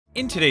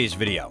In today's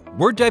video,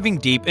 we're diving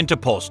deep into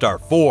Polestar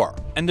 4,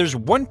 and there's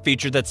one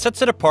feature that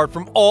sets it apart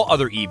from all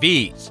other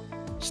EVs.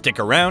 Stick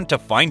around to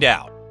find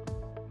out.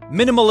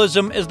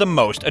 Minimalism is the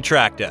most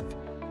attractive.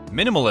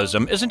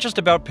 Minimalism isn't just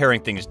about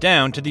paring things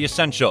down to the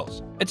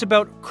essentials. It's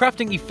about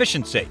crafting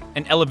efficiency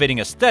and elevating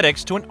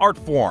aesthetics to an art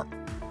form.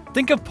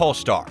 Think of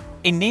Polestar,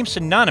 a name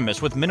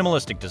synonymous with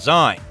minimalistic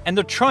design, and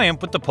their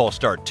triumph with the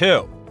Polestar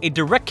 2, a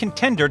direct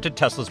contender to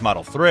Tesla's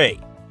Model 3.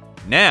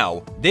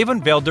 Now, they've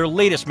unveiled their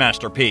latest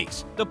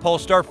masterpiece, the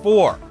Polestar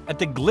 4, at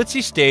the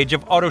glitzy stage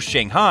of Auto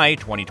Shanghai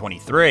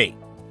 2023.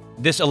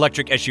 This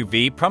electric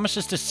SUV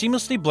promises to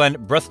seamlessly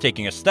blend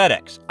breathtaking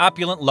aesthetics,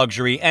 opulent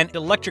luxury, and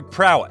electric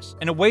prowess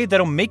in a way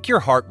that'll make your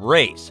heart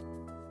race,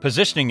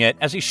 positioning it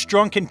as a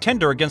strong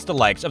contender against the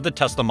likes of the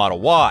Tesla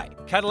Model Y,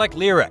 Cadillac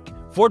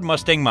Lyriq, Ford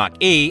Mustang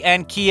Mach-E,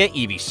 and Kia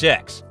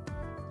EV6.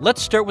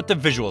 Let's start with the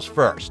visuals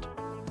first.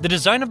 The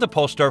design of the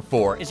Polestar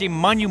 4 is a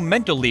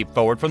monumental leap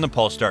forward from the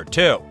Polestar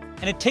 2,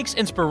 and it takes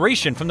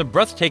inspiration from the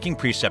breathtaking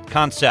Precept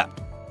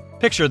concept.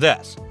 Picture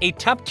this, a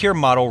top-tier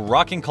model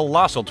rocking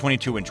colossal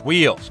 22-inch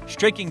wheels,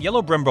 striking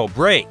yellow Brembo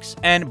brakes,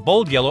 and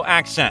bold yellow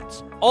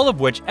accents, all of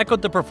which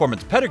echoed the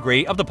performance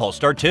pedigree of the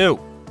Polestar 2.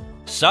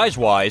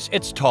 Size-wise,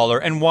 it's taller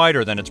and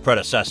wider than its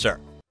predecessor.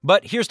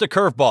 But here's the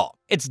curveball.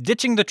 It's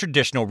ditching the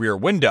traditional rear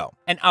window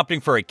and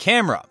opting for a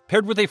camera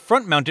paired with a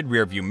front-mounted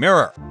rear-view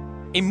mirror.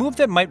 A move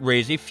that might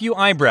raise a few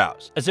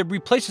eyebrows, as it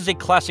replaces a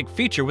classic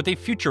feature with a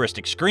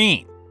futuristic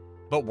screen.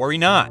 But worry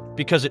not,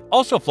 because it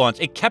also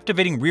flaunts a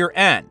captivating rear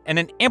end and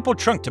an ample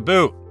trunk to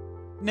boot.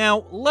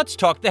 Now, let's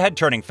talk the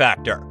head-turning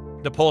factor.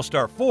 The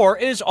Polestar 4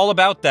 is all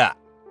about that.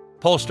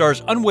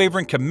 Polestar's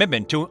unwavering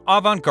commitment to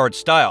avant-garde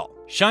style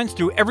shines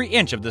through every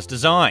inch of this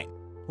design.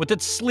 With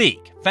its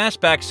sleek,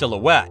 fastback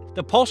silhouette,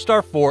 the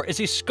Polestar 4 is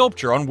a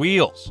sculpture on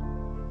wheels.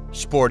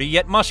 Sporty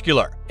yet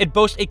muscular, it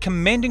boasts a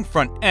commanding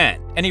front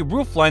end and a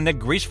roofline that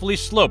gracefully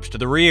slopes to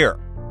the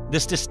rear.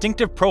 This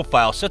distinctive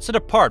profile sets it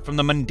apart from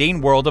the mundane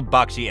world of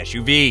boxy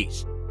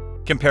SUVs.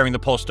 Comparing the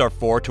Polestar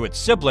 4 to its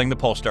sibling, the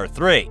Polestar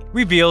 3,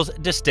 reveals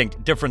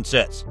distinct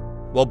differences.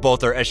 While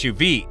both are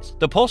SUVs,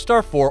 the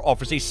Polestar 4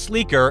 offers a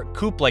sleeker,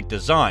 coupe-like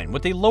design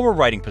with a lower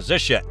riding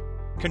position,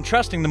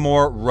 contrasting the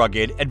more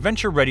rugged,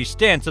 adventure-ready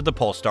stance of the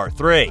Polestar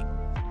 3.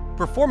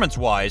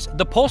 Performance-wise,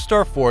 the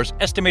Polestar 4's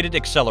estimated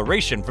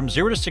acceleration from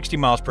 0 to 60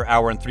 miles per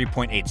hour in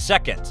 3.8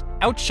 seconds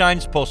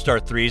outshines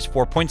Polestar 3's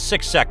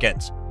 4.6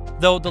 seconds,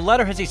 though the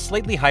latter has a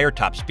slightly higher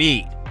top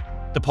speed.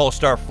 The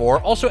Polestar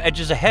 4 also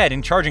edges ahead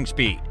in charging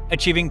speed,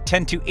 achieving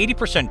 10 to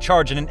 80%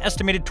 charge in an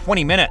estimated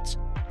 20 minutes,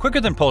 quicker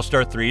than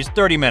Polestar 3's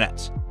 30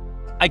 minutes.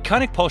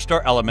 Iconic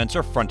Polestar elements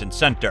are front and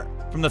center,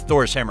 from the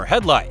Thor's hammer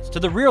headlights to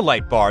the rear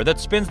light bar that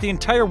spans the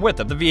entire width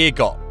of the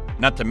vehicle,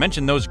 not to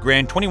mention those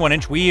grand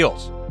 21-inch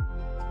wheels.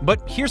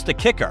 But here's the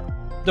kicker.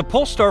 The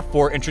Polestar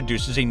 4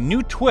 introduces a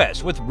new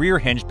twist with rear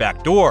hinged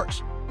back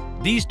doors.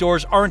 These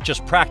doors aren't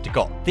just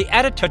practical, they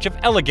add a touch of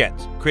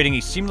elegance, creating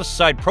a seamless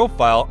side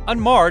profile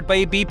unmarred by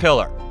a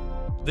B-pillar.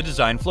 The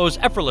design flows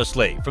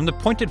effortlessly from the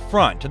pointed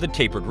front to the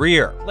tapered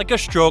rear, like a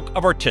stroke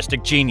of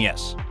artistic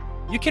genius.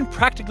 You can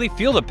practically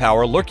feel the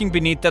power lurking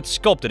beneath that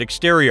sculpted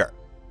exterior.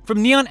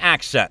 From neon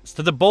accents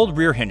to the bold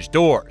rear hinge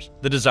doors,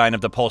 the design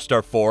of the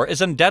Polestar 4 is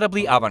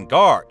undoubtedly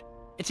avant-garde.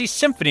 It's a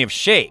symphony of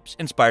shapes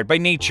inspired by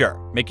nature,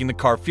 making the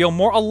car feel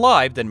more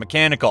alive than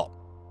mechanical.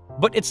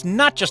 But it's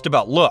not just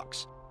about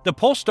looks. The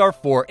Polestar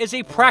 4 is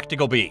a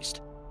practical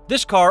beast.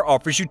 This car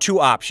offers you two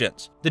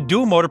options. The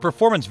dual-motor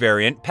performance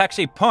variant packs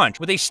a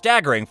punch with a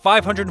staggering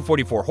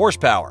 544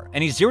 horsepower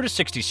and a 0 to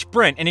 60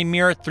 sprint in a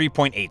mere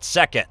 3.8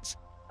 seconds.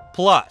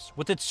 Plus,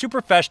 with its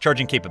super fast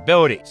charging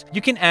capabilities,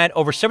 you can add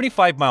over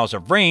 75 miles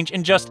of range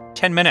in just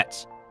 10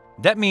 minutes.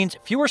 That means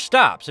fewer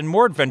stops and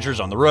more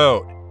adventures on the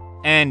road.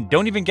 And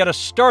don't even get us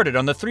started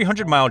on the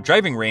 300-mile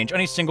driving range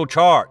on a single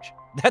charge.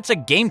 That's a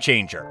game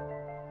changer.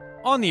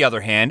 On the other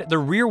hand, the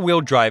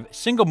rear-wheel drive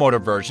single-motor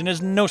version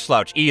is no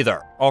slouch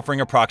either, offering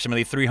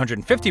approximately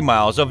 350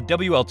 miles of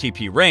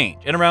WLTP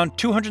range and around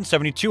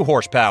 272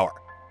 horsepower.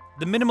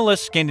 The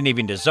minimalist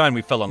Scandinavian design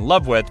we fell in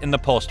love with in the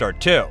Polestar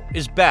 2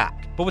 is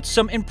back, but with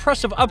some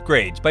impressive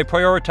upgrades by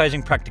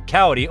prioritizing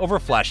practicality over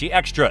flashy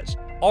extras,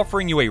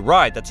 offering you a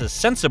ride that's as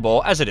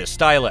sensible as it is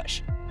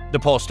stylish. The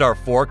Polestar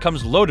 4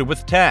 comes loaded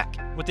with tech,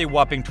 with a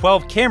whopping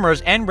 12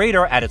 cameras and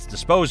radar at its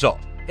disposal.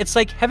 It's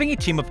like having a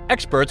team of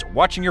experts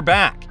watching your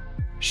back.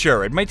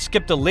 Sure, it might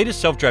skip the latest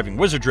self-driving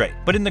wizardry,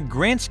 but in the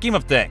grand scheme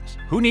of things,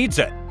 who needs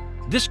it?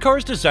 This car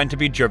is designed to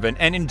be driven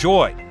and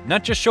enjoyed,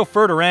 not just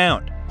chauffeured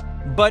around.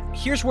 But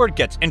here's where it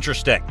gets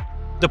interesting.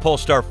 The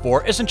Polestar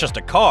 4 isn't just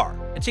a car,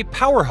 it's a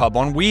power hub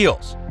on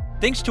wheels.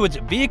 Thanks to its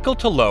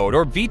vehicle-to-load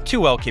or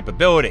V2L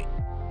capability,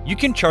 you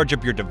can charge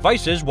up your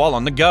devices while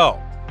on the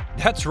go.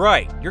 That's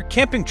right, your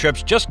camping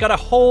trips just got a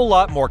whole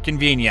lot more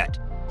convenient.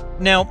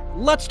 Now,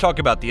 let's talk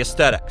about the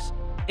aesthetics.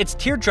 Its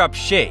teardrop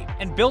shape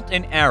and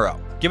built-in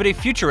arrow give it a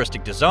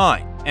futuristic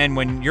design, and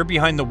when you're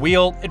behind the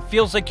wheel, it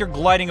feels like you're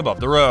gliding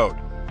above the road.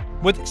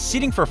 With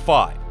seating for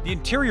 5, the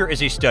interior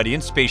is a study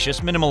in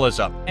spacious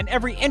minimalism, and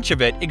every inch of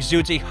it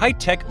exudes a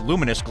high-tech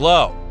luminous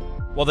glow.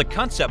 While the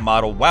concept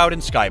model wowed in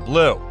sky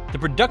blue, The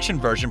production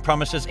version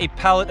promises a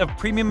palette of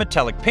premium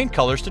metallic paint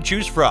colors to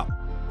choose from.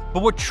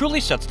 But what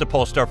truly sets the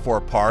Polestar 4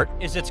 apart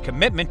is its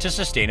commitment to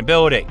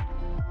sustainability.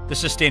 The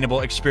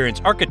Sustainable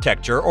Experience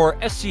Architecture, or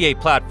SCA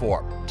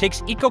platform,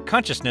 takes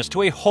eco-consciousness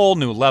to a whole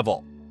new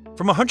level.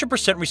 From 100%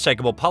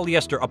 recyclable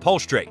polyester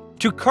upholstery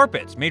to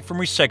carpets made from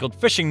recycled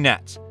fishing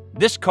nets,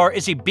 this car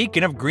is a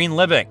beacon of green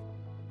living.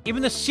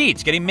 Even the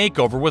seats get a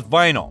makeover with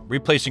vinyl,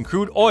 replacing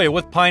crude oil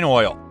with pine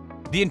oil.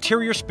 The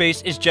interior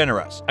space is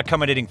generous,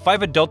 accommodating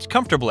 5 adults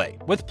comfortably,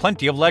 with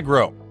plenty of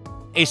legroom.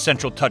 A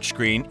central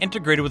touchscreen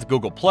integrated with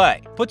Google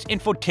Play puts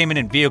infotainment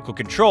and vehicle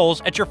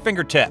controls at your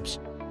fingertips.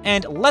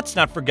 And let's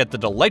not forget the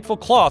delightful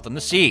cloth on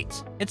the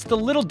seats. It's the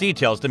little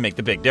details that make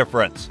the big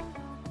difference.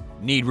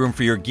 Need room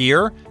for your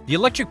gear? The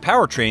electric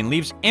powertrain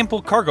leaves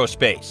ample cargo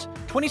space,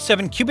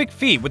 27 cubic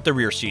feet with the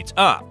rear seats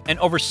up, and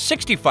over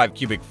 65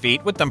 cubic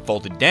feet with them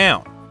folded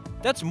down.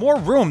 That's more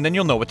room than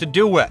you'll know what to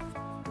do with,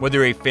 whether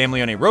you're a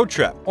family on a road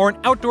trip or an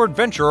outdoor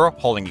adventurer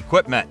hauling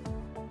equipment.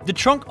 The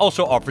trunk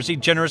also offers a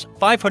generous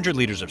 500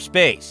 liters of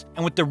space,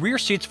 and with the rear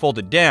seats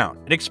folded down,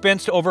 it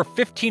expands to over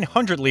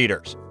 1,500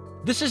 liters.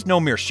 This is no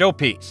mere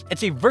showpiece,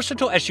 it's a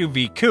versatile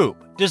SUV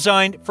coupe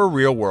designed for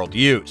real-world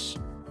use.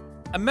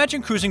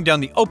 Imagine cruising down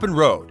the open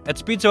road at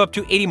speeds of up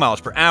to 80 miles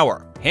per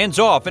hour, hands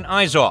off and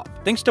eyes off,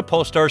 thanks to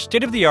Polestar's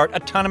state-of-the-art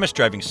autonomous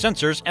driving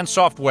sensors and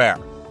software.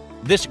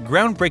 This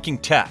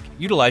groundbreaking tech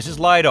utilizes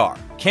LiDAR,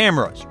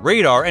 cameras,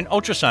 radar, and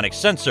ultrasonic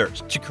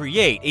sensors to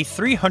create a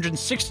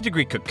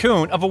 360-degree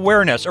cocoon of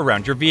awareness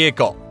around your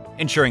vehicle,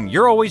 ensuring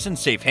you're always in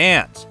safe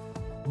hands.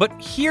 But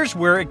here's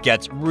where it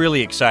gets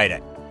really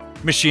exciting.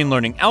 Machine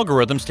learning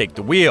algorithms take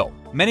the wheel,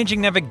 managing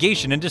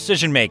navigation and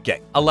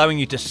decision-making, allowing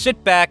you to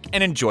sit back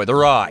and enjoy the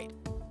ride.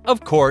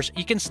 Of course,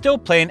 you can still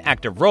play an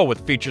active role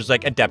with features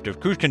like adaptive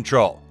cruise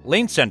control,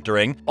 lane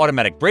centering,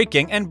 automatic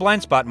braking, and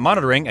blind spot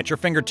monitoring at your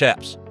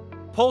fingertips.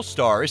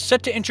 Polestar is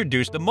set to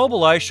introduce the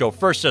Mobileye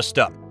Chauffeur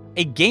system,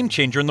 a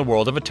game-changer in the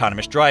world of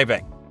autonomous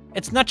driving.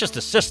 It's not just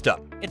a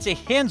system, it's a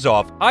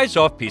hands-off,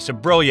 eyes-off piece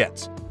of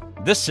brilliance.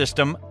 This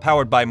system,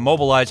 powered by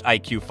Mobileye's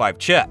IQ5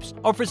 chips,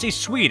 offers a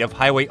suite of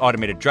highway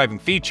automated driving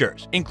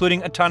features,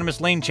 including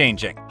autonomous lane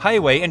changing,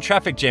 highway and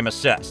traffic jam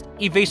assist,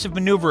 evasive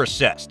maneuver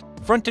assist,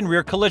 front and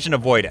rear collision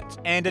avoidance,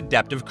 and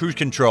adaptive cruise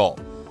control.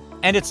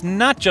 And it's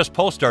not just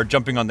Polestar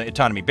jumping on the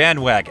autonomy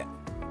bandwagon.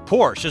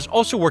 Porsche is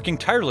also working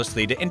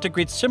tirelessly to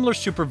integrate similar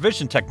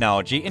supervision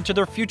technology into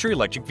their future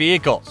electric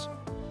vehicles.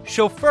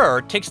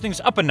 Chauffeur takes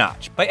things up a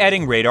notch by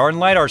adding radar and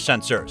LiDAR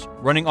sensors,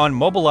 running on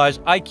Mobileye's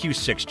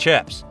IQ6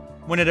 chips.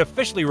 When it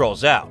officially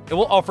rolls out, it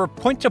will offer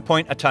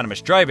point-to-point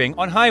autonomous driving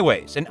on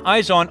highways and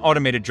eyes-on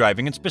automated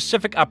driving in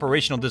specific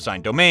operational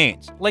design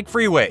domains, like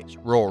freeways,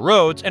 rural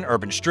roads, and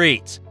urban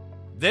streets.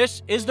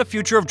 This is the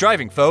future of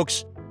driving,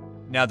 folks.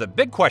 Now the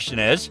big question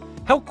is,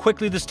 how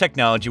quickly this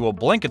technology will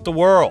blanket the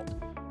world.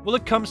 Will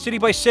it come city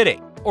by city,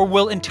 or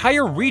will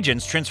entire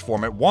regions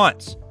transform at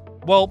once?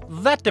 Well,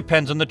 that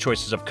depends on the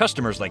choices of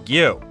customers like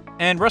you.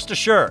 And rest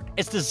assured,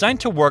 it's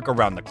designed to work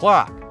around the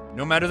clock,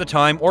 no matter the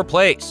time or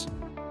place.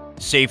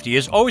 Safety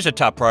is always a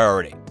top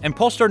priority, and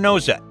Polestar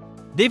knows it.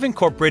 They've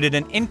incorporated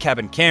an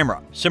in-cabin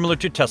camera, similar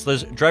to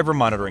Tesla's driver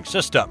monitoring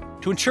system,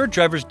 to ensure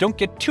drivers don't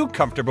get too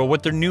comfortable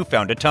with their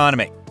newfound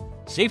autonomy.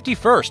 Safety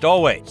first,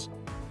 always.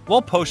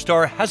 While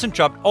Polestar hasn't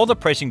dropped all the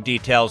pricing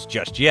details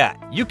just yet,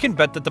 you can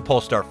bet that the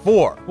Polestar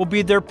 4 will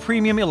be their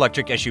premium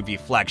electric SUV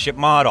flagship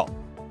model.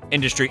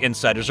 Industry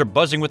insiders are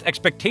buzzing with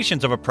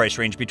expectations of a price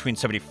range between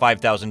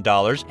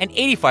 $75,000 and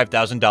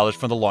 $85,000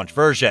 for the launch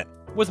version,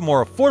 with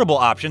more affordable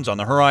options on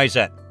the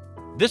horizon.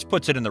 This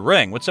puts it in the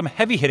ring with some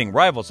heavy-hitting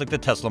rivals like the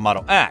Tesla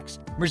Model X,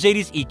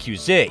 Mercedes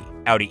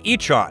EQZ, Audi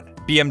e-tron,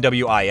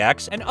 BMW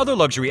iX, and other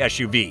luxury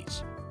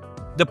SUVs.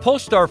 The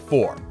Polestar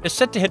 4 is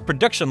set to hit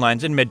production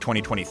lines in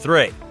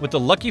mid-2023, with the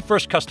lucky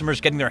first customers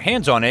getting their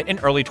hands on it in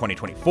early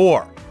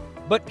 2024.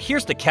 But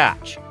here's the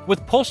catch.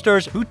 With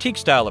Polestar's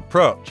boutique-style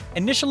approach,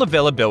 initial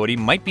availability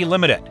might be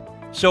limited.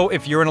 So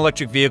if you're an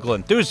electric vehicle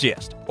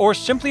enthusiast, or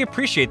simply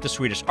appreciate the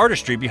Swedish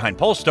artistry behind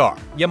Polestar,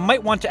 you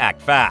might want to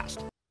act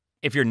fast.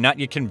 If you're not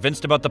yet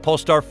convinced about the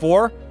Polestar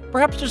 4,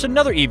 perhaps there's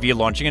another EV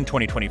launching in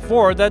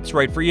 2024 that's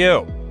right for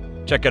you.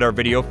 Check out our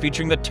video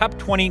featuring the top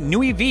 20 new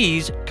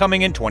EVs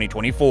coming in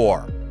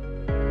 2024.